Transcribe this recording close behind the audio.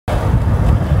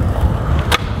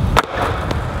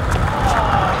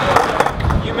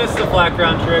flat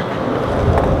ground trick.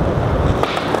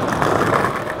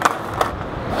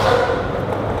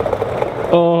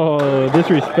 Oh,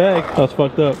 disrespect. That's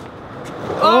fucked up.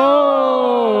 Oh!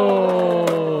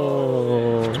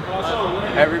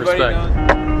 Everybody knows.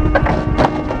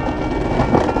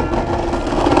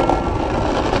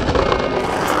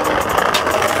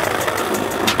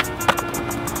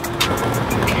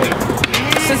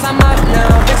 Since I'm up now,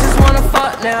 bitches wanna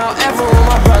fuck now. Everyone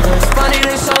my brothers, funny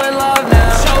they showing love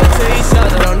now. Show it to each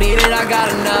other, don't need it, I got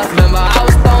enough. Remember I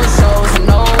was throwing shows and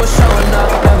no one was showing up.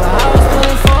 Remember I was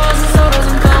pulling fours and sodas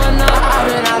and throwing up. I've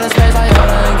been out of space like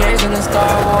Yoda, engaged in the Star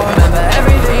Wars. Remember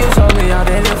everything you told me, I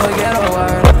didn't forget a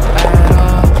word at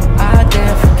all. I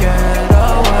didn't forget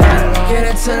a word at all. Get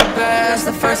into the best,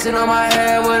 the first thing on my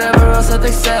head. Whatever else that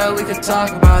they said, we could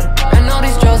talk about it. And all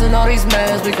these drills and all these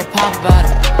meds, we could pop about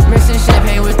it. Mixing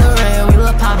champagne with the red, we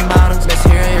love popping bottles. Miss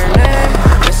hearing your name,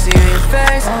 miss seeing your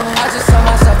face. I just tell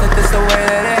myself that this the way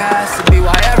that it has to be.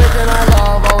 Why everything I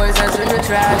love always ends in a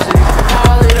tragedy.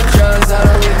 How I lead up drugs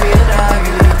that'll leave me in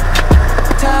agony.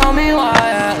 Tell me why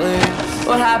at least.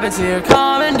 What happened to your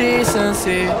common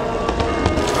decency?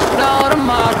 No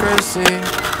democracy.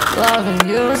 Loving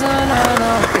you's an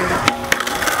anarchy.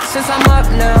 Since I'm up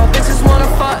now, bitches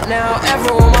wanna fuck now.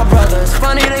 Everyone my brothers,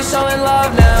 funny they showing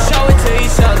love now. Show it to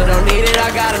each other, don't need it, I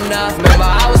got enough. Remember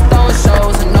I was throwing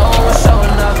shows and no one was showing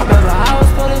up. Remember I was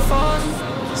pulling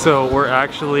phones. So we're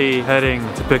actually heading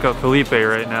to pick up Felipe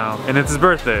right now, and it's his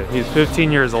birthday. He's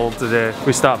 15 years old today.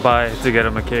 We stopped by to get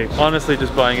him a cake. Honestly,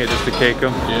 just buying it just to cake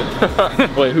him.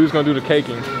 Yeah. Wait, who's gonna do the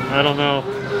caking? I don't know.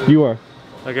 You are.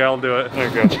 Okay, I'll do it. There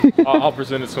you go. I'll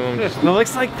present it to him. No, like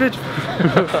psych bitch.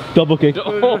 Double cake.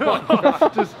 Oh my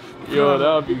God. Yo,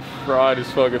 that would be fried as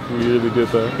fuck if we really did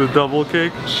that. The double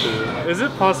cake. Is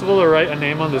it possible to write a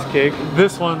name on this cake?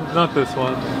 This one, not this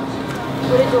one.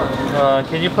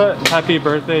 Can you put Happy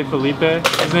Birthday Felipe?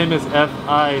 His name is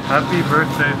F.I. Happy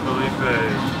Birthday Felipe.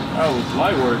 Oh,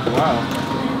 light work, wow.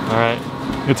 Alright,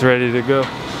 it's ready to go.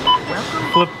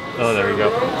 Flip. Oh, there we go.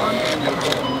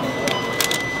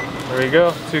 There we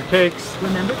go, 2 cakes.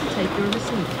 Remember to take your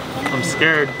receipt. I'm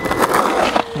scared.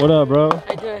 What up, bro?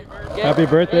 I do. Happy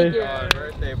birthday.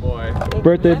 Birthday boy.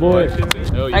 Birthday boy.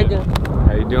 Hell yeah. I do.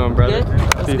 How you doing, brother? Good?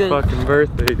 Happy fucking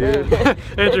birthday, dude.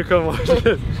 Andrew, come watch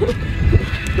this.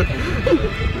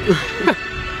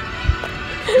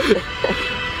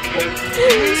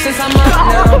 Since I'm up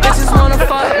now, bitches wanna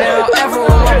fuck now.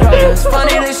 Everyone my brothers,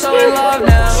 funny they showing love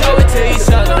now. Show it to each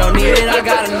other, don't need it, I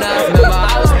got enough. Remember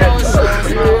I was throwing shows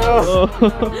and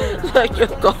Like your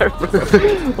car, bro.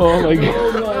 Oh my God.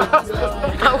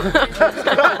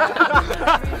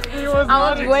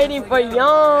 I was waiting for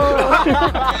young.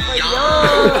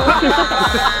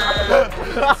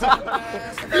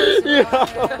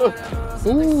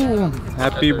 Ooh,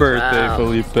 happy birthday,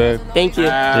 Felipe. Thank you.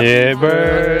 Happy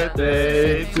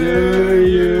birthday to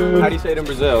you. How do you say it in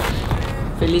Brazil?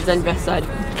 Feliz aniversário.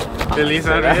 Feliz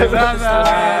aniversário.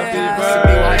 Happy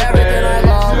everything I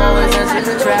birthday. love always ends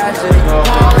in a tragedy. All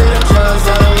the drugs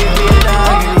that'll leave me in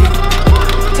agony.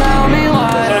 Tell me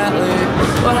why at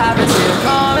least. What happened to your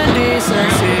common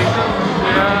decency?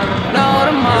 No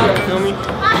democracy. Feel me?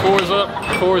 Fours up,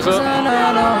 fours up.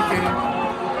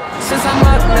 Since I'm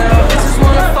up now, bitches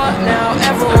wanna fuck now.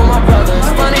 Everyone my brothers,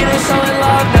 funny they showing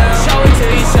love now. Show it to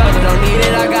each other, don't need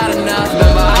it, I got enough.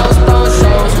 Remember I was throwing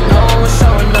shows and no one was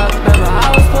showing up. Remember I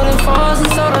was pulling fours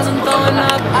and sodas and throwing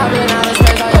up. I've been out of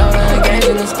space like Yoda, engaged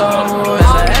in the Star Wars.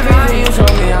 Everything you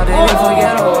told me, I didn't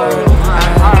forget a word.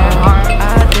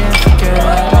 I didn't forget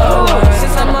a word.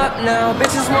 Since I'm up now,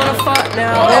 bitches wanna fuck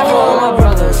now. Everyone my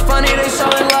brothers, funny they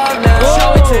showing love now.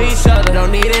 Show it to each other,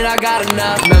 don't need it, I got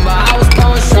enough. Remember I was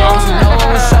throwing shows and no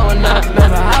one was showing up.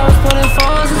 Remember I was putting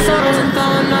fours and sodas and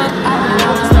throwing up.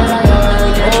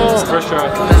 For sure.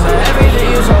 Remember everything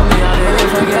you told me, I didn't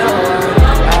forget a word.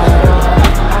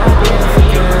 I didn't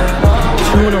forget.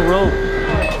 2 in a row.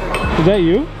 Is that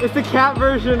you? It's the cat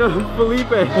version of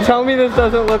Felipe. Tell me this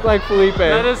doesn't look like Felipe.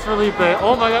 That is Felipe.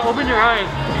 Oh my God, open your eyes.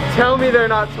 Tell me they're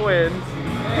not twins.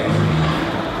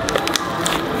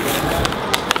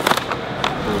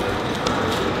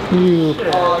 You.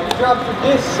 Oh, you dropped the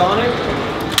disc, Sonic.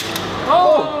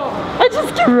 Oh! I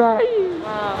just cried.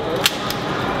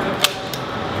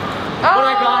 But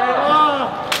I got it.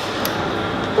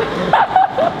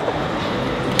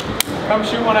 Come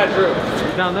shoot one at Drew.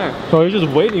 He's down there. Oh, he's just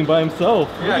waiting by himself.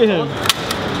 Look at him.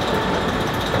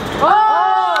 Oh.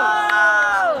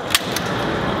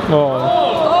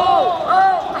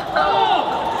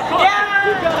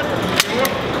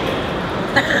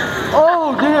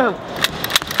 Oh, damn.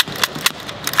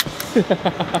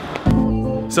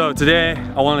 So today,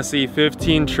 I want to see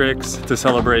 15 tricks to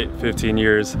celebrate 15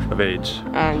 years of age.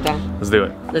 I'm down. Let's do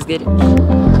it. Let's get it.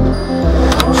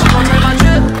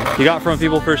 He got from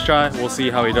people first try. We'll see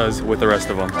how he does with the rest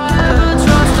of them.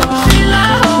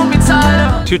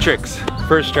 2 tricks.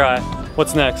 First try.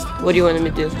 What's next? What do you want me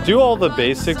to do? Do all the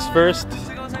basics first.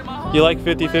 You like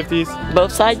 50-50s?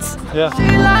 Both sides? Yeah.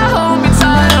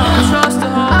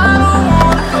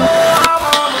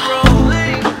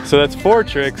 So that's 4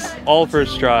 tricks, all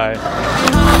first try.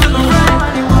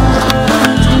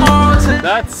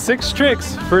 That's 6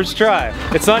 tricks, first try.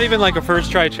 It's not even like a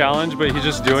first try challenge, but he's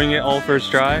just doing it all first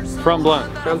try. Front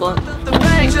blunt. Front blunt. Is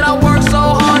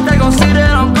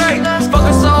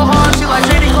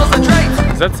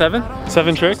that 7?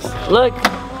 7 tricks? Look,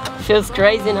 feels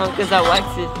crazy now because I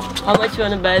waxed it. How much you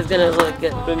want to bet is gonna look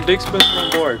good? Then big spin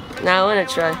on board. Now I wanna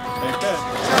try. Okay.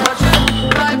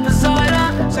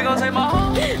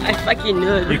 I fucking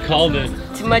knew it. You called it.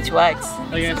 Too much wax.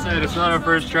 Like I said, it's not a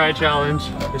first try challenge.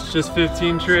 It's just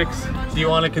 15 tricks. Do you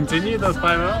want to continue those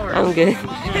 5 hours? I'm good.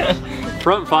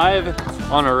 Front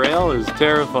 5 on a rail is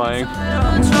terrifying.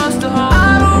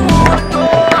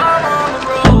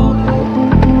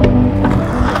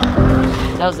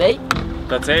 That was 8?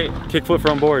 That's 8. Kickflip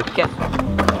from board. Okay.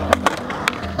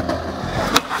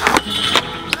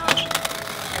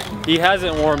 He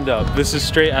hasn't warmed up. This is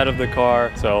straight out of the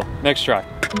car. So next try.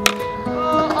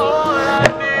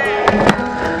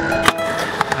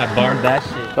 I barred that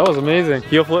shit. That was amazing.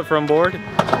 Heel flip from board.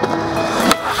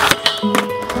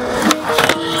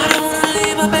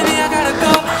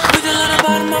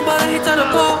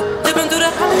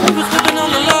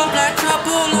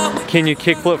 Can you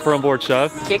kickflip from board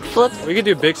shove? Kickflip? We could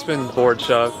do big spin board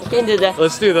shove. Can do that.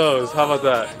 Let's do those. How about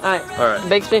that? Alright. Alright.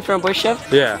 Big spin from board shove?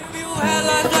 Yeah.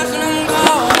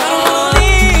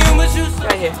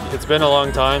 Right here. It's been a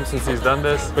long time since he's done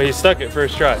this, but he stuck it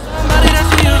first try.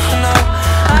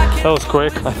 That was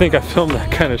quick. I think I filmed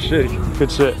that kind of shitty. Good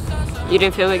shit. You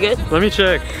didn't feel it good? Let me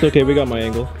check. It's okay, we got my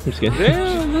angle. I'm just kidding.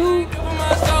 Damn.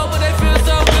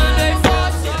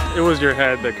 It was your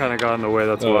head that kind of got in the way,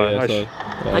 that's why. Yeah,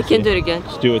 I can do it again.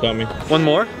 Just do it without me. One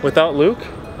more? Without Luke?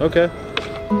 Okay.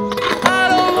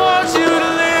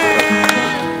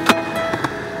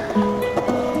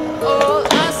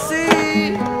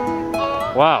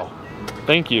 Wow.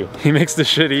 Thank you. He makes the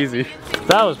shit easy.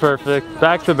 That was perfect.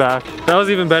 Back to back. That was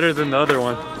even better than the other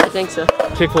one. I think so.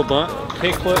 Kickflip blunt.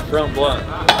 Kickflip front blunt.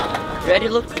 Ready,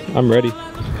 Luke? I'm ready.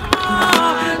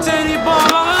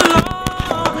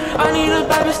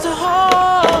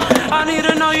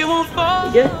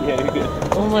 You good? Yeah, you're good.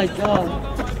 Oh my god.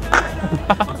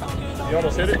 You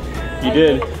almost hit it? You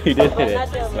did. He did hit it.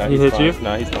 No, He hit you?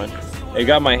 No, he's fine. It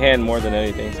got my hand more than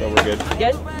anything, so we're good.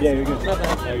 Good? Yeah, you're good. Not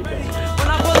bad. Yeah, you're good. When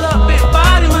I pull up, big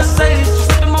body Mercedes,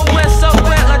 in my wet so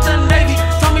wet like the Navy.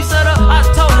 Told me set up, I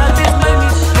told that bitch made me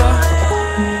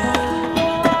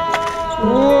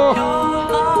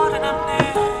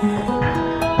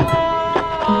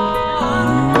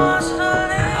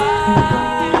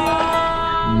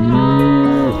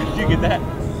Did you get that?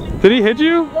 Did he hit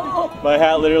you? My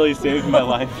hat literally saved my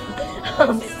life.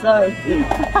 I'm sorry.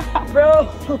 Bro,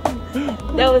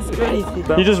 that was crazy.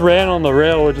 He just ran on the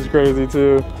rail, which is crazy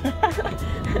too.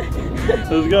 Let's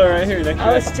go right here. Next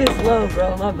I was too slow,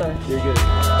 bro. My bad. You're good.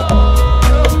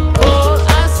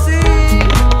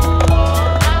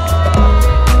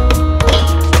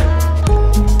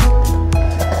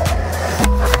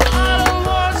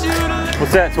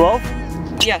 What's that, 12?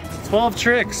 Yeah. 12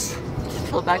 tricks.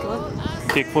 Pull back a little.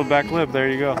 Kickflip back lip, there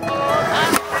you go.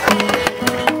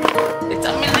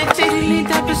 She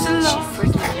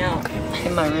freaking me out.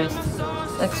 Hit my wrist.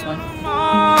 Next one.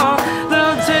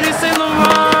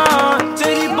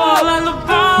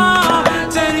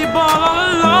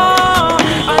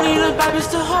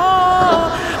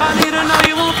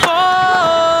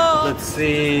 Let's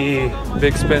see.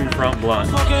 Big spin front blunt.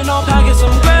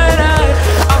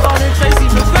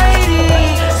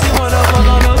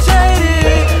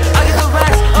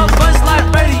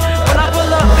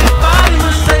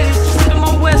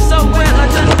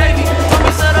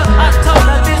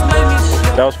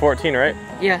 That was 14, right?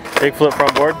 Yeah. Big flip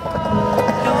front board.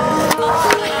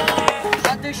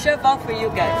 I'll do shove off for you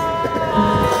guys.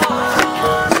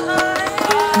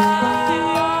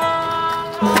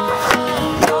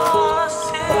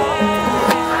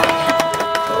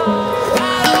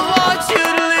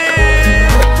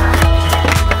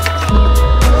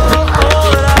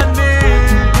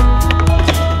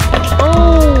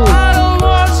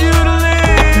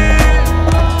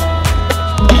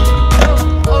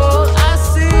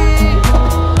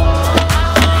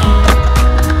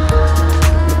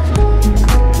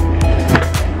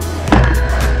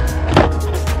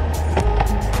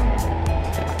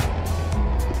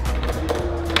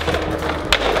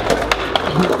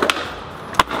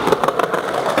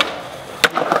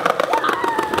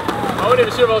 wasn't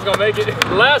even sure if I was gonna make it.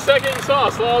 The last second you saw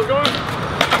how slow I was going.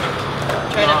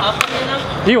 Trying to up you know?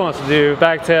 He wants to do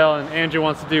back tail and Andrew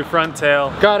wants to do front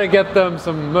tail. Gotta get them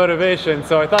some motivation,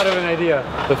 so I thought of an idea.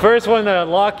 The first one to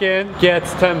lock in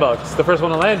gets 10 bucks. The first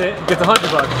one to land it gets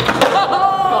 100 bucks.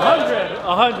 100!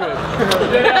 100.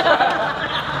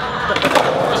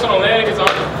 First one to land it gets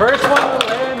 100. First one to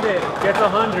land it gets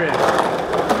 100.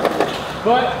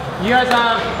 But you guys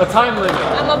have a time limit.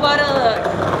 I'm about to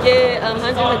get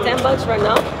 110 bucks right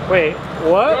now. Wait,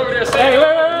 what? Over there, Hey,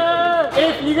 wait.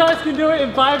 If you guys can do it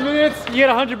in 5 minutes, you get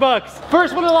 100 bucks.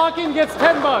 First one to lock in gets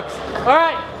 10 bucks. All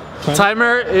right.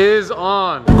 Timer is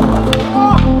on.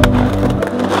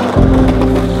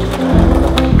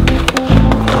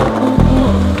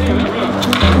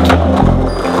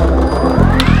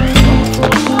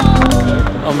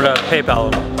 I'm gonna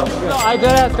PayPal him. No, I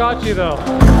deadass got you though.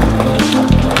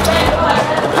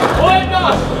 What?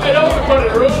 No! Hey, that was the part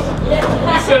of the rules. He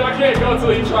said I can't go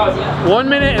until he tries it. 1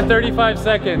 minute and 35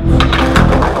 seconds.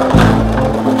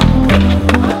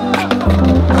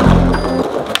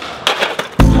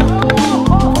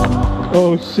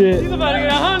 Oh shit. He's about to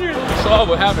get 100. Saw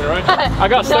what happened, right? I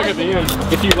got stuck at the end.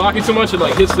 If you lock it too much, it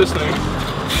like hits this thing.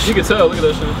 You can tell, look at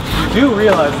that shit. You do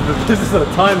realize that this is a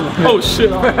time limit. Oh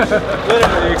shit.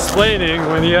 Literally explaining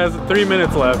when he has 3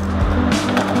 minutes left.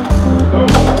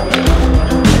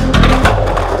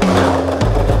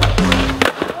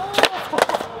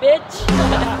 Bitch.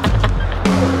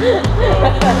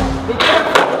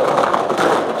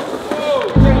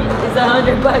 It's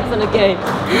 100 bucks on the game.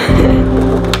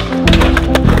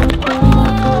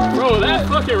 Bro, that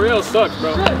fucking rail sucks,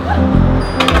 bro.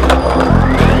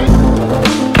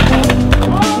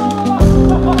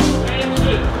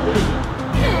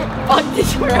 Fuck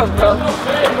this rail, bro.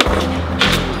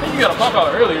 You gotta pop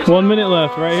out earlier. 1 minute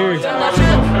left, right here.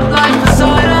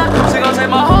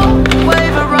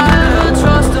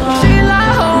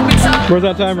 Where's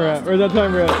that timer at? Where's that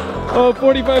timer at? Oh,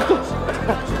 45 plus.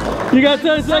 You got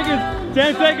 10 seconds.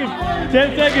 10 seconds.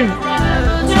 10 seconds.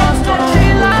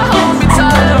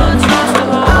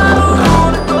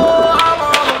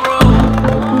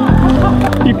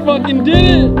 You fucking did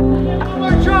it. One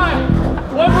more try.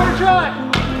 One more try.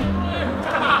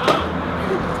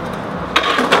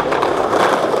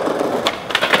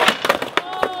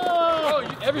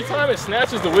 Every time it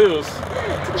snatches the wheels.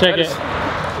 Check it.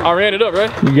 I ran it up,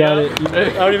 right? You got it.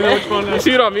 Hey, I don't even know which one. You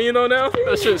see what I mean though now?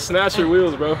 That shit snatch your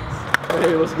wheels, bro.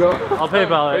 Hey, let's go. I'll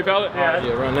PayPal it. PayPal it? Yeah.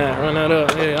 Yeah, run that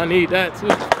up. Hey, I need that too.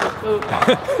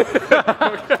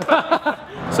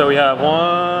 So we have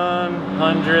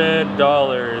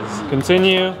 $100.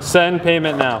 Continue. Send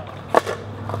payment now.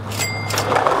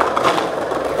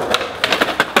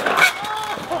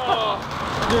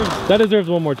 That deserves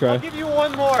one more try. I'll give you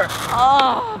one more.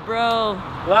 Oh, bro.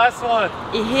 Last one.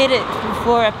 It hit it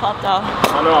before it popped off.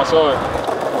 I know, I saw it.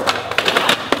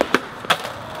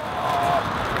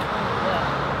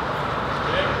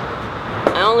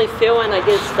 I only feel when I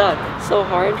get stuck. So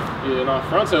hard. Yeah, no,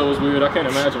 front tail was weird. I can't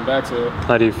imagine back tail.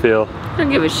 How do you feel? I don't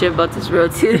give a shit about this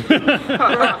road too.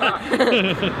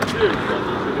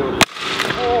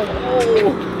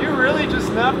 Oh, you really just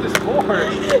snapped this board.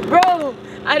 Bro,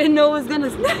 I didn't know it was gonna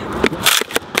snap.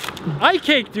 I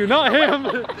caked you, not him.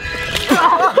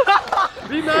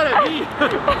 Be mad at me.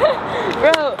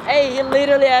 Bro, hey, he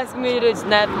literally asked me to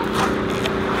snap.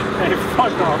 Hey,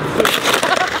 fuck off.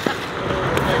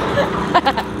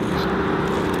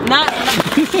 Not.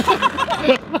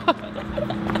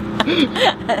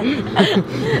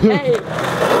 Hey.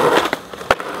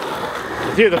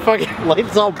 Dude, the fucking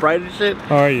light's all bright and shit.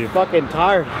 How are you? Fucking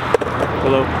tired.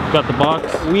 Hello. Got the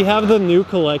box. We have the new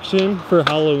collection for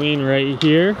Halloween right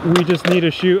here. We just need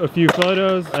to shoot a few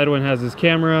photos. Edwin has his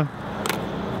camera.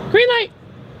 Green light.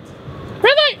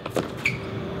 Red light.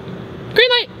 Green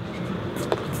light.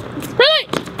 Red light.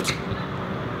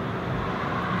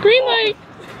 Green light.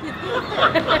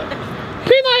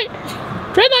 Green light.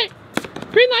 Red light.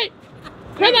 Green light.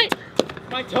 Red light.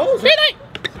 My toes. Green light.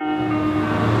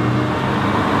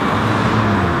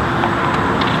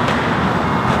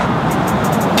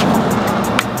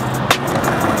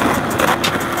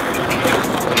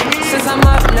 Since I'm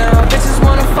up now, bitches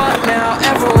wanna fuck now.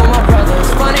 Everyone, my brothers,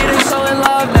 funny they showing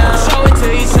love now. Show it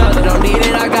to each other, don't need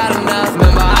it, I got enough.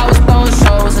 Remember I was throwing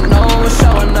shows and no one was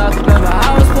showing up. Remember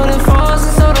I was putting fours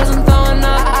and sodas and throwing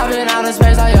up. I've been out of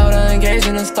space like Yoda,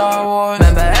 engaging in Star Wars.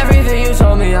 Remember everything you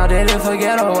told me, I didn't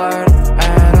forget a word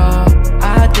at all.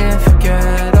 I didn't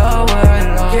forget a word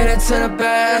at all. Get it to the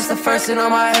best, the first thing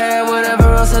on my head.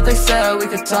 Whatever else that they said, we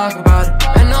could talk about it.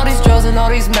 And all these drugs and all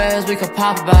these meds, we could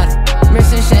pop about it.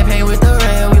 Mixing champagne with the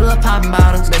red, we love popping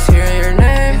bottles. Miss hearing your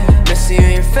name, miss see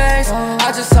in your face.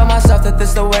 I just tell myself that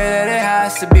this the way that it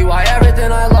has to be. Why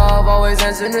everything I love always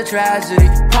ends in a tragedy.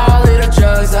 Probably the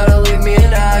drugs that'll leave me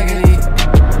in agony.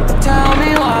 Tell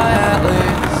me why at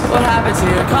least. What happened to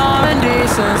your common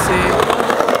decency?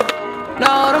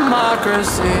 No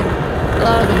democracy.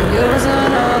 Loving you is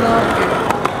an anarchy.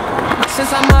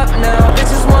 Since I'm up now,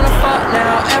 bitches wanna fuck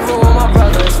now. Everyone my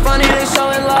brothers, funny they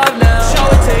showing love now. Show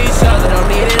it to each other, don't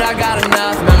need it, I got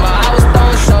enough. Remember I was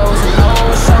throwing shows and no one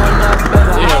was showing up.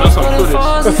 Remember I was putting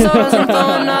fours and sodas and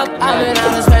throwing up. I've been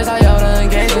out of space, I Yoda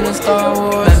engaged in the Star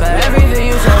Wars. Remember everything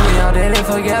you told me, I didn't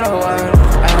forget a word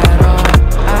at all.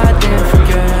 I didn't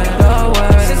forget a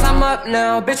word. Since I'm up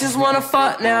now, bitches wanna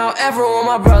fuck now. Everyone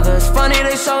my brothers, funny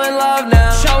they showing love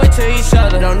now. Show it to each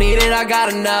other, don't need it, I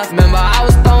got enough. Remember I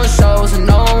was throwing shows and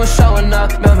no one was showing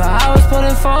up. Remember I was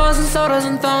putting fours and sodas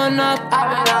and throwing up. I've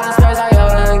been out of space, I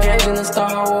Yoda engaged in the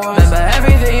Star Wars. Remember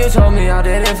everything you told me, I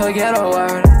didn't forget a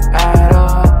word